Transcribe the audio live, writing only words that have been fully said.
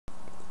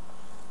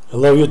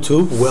Hello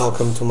YouTube,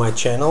 welcome to my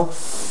channel.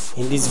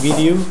 In this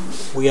video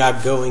we are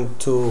going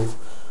to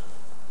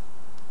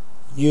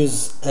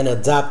use an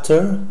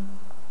adapter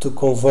to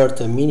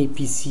convert a mini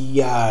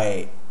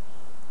PCI-E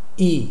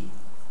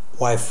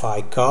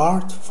Wi-Fi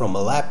card from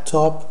a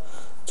laptop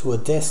to a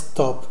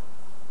desktop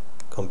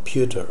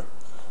computer.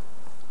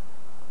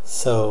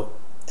 So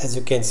as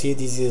you can see,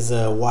 this is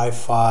a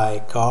Wi-Fi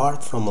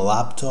card from a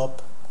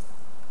laptop.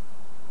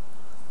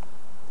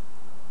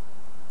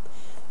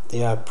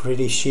 They are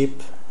pretty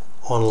cheap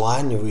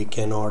online. We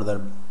can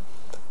order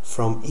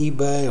from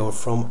eBay or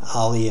from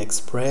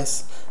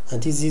AliExpress,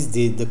 and this is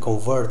the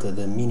converter,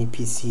 the mini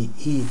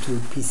PCIe to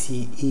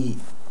PCIe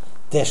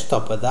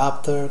desktop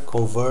adapter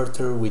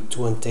converter with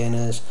two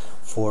antennas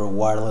for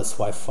wireless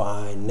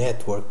Wi-Fi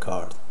network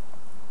card.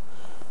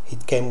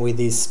 It came with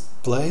this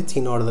plate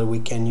in order we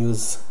can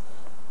use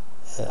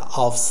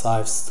half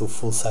size to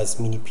full size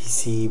mini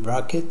PC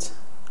bracket.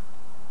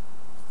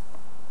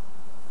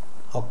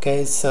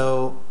 Okay,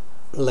 so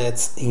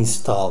let's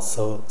install.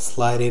 So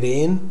slide it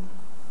in,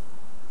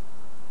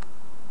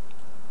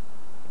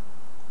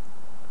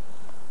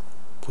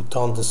 put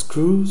on the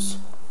screws,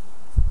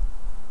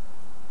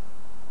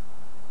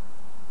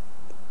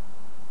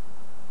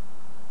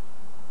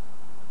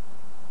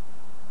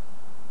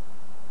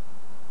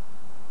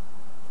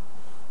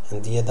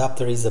 and the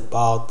adapter is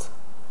about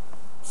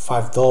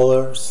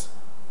 $5,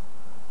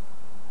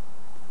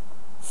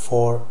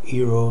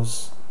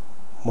 €4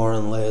 more or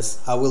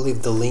less. I will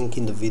leave the link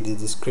in the video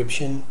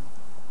description.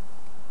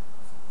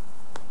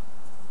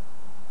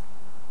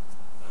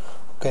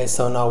 Okay,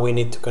 so now we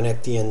need to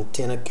connect the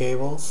antenna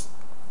cables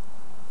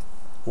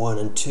 1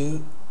 and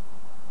 2.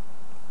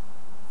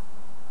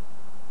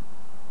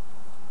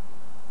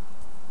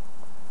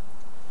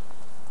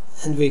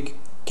 And we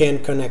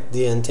can connect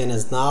the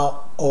antennas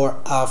now or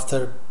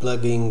after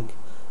plugging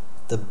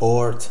the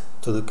board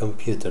to the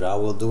computer. I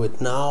will do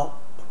it now.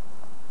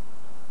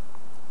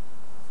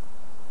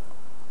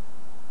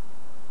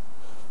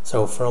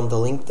 So from the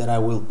link that I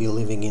will be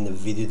leaving in the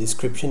video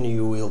description,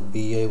 you will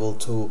be able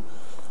to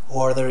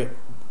order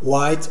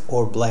white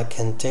or black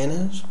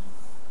antennas.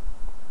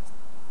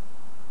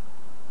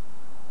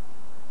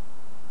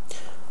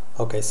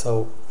 Okay,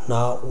 so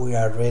now we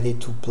are ready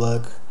to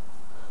plug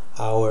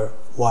our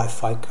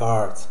Wi-Fi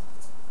card.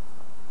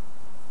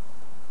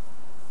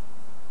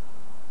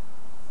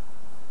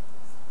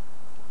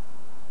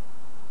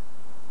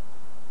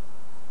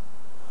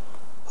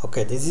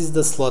 Okay, this is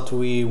the slot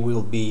we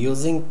will be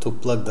using to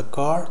plug the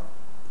card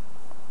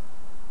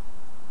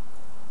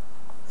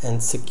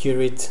and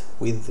secure it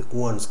with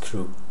one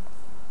screw.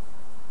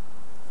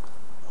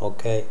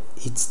 Okay,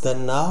 it's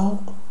done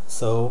now,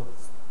 so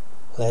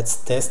let's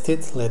test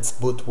it. Let's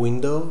boot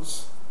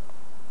Windows.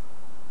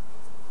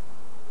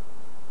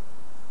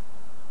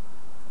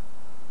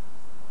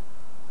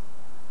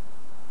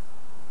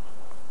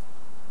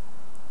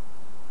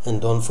 And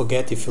don't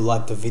forget, if you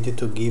like the video,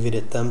 to give it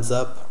a thumbs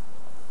up.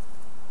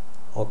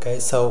 Okay,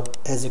 so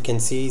as you can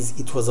see,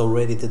 it was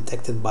already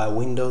detected by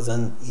Windows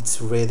and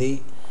it's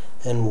ready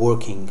and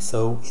working.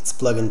 So it's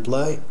plug and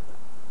play,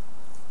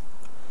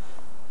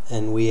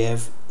 and we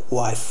have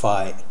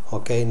Wi-Fi.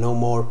 Okay, no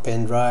more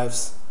pen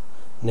drives,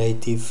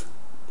 native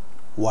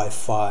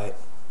Wi-Fi.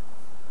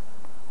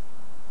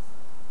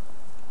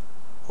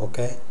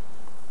 Okay,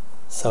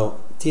 so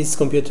this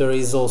computer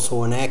is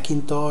also an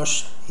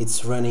Hackintosh.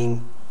 It's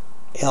running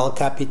El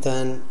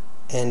Capitan,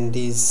 and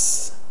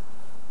this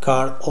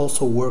card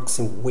also works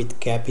with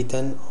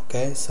Capitan.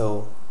 Okay,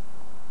 so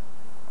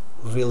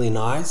really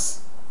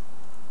nice.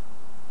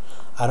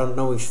 I don't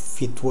know if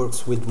it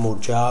works with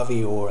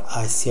Mojave or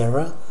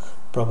iSierra,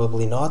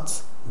 probably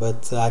not,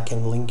 but I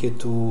can link you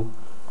to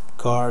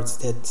cards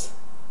that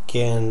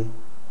can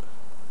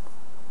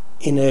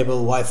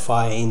enable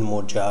Wi-Fi in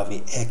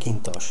Mojave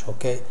Hackintosh.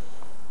 Okay,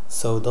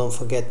 so don't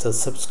forget to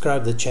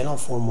subscribe the channel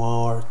for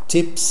more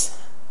tips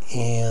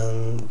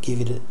and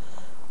give it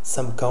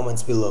some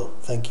comments below.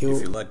 Thank you.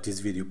 If you like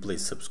this video,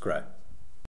 please subscribe.